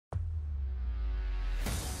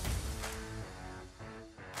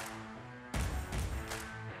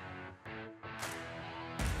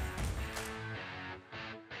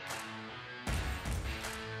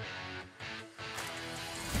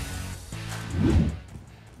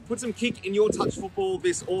Put some kick in your touch football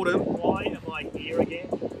this autumn. Why am I here again?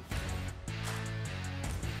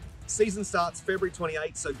 Season starts February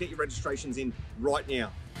 28th, so get your registrations in right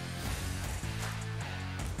now.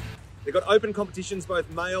 They've got open competitions, both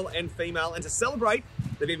male and female, and to celebrate,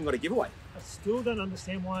 they've even got a giveaway. I still don't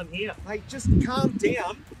understand why I'm here. Hey, just calm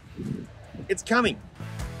down. It's coming.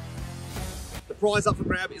 The prize up for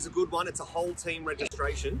grab is a good one. It's a whole team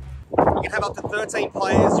registration. You can have up to 13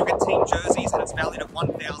 players, you get team jerseys, and it's valued at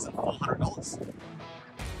 $1,400.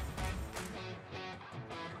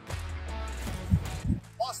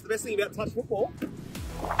 Plus, the best thing about touch football,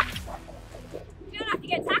 You don't have to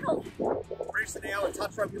get tackled. register now at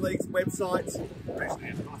Touch Rugby League's website. Register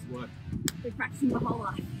now, nice work. Been practicing my whole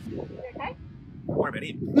life. You okay? Don't worry about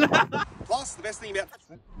him. Plus, the best thing about touch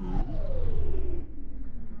football.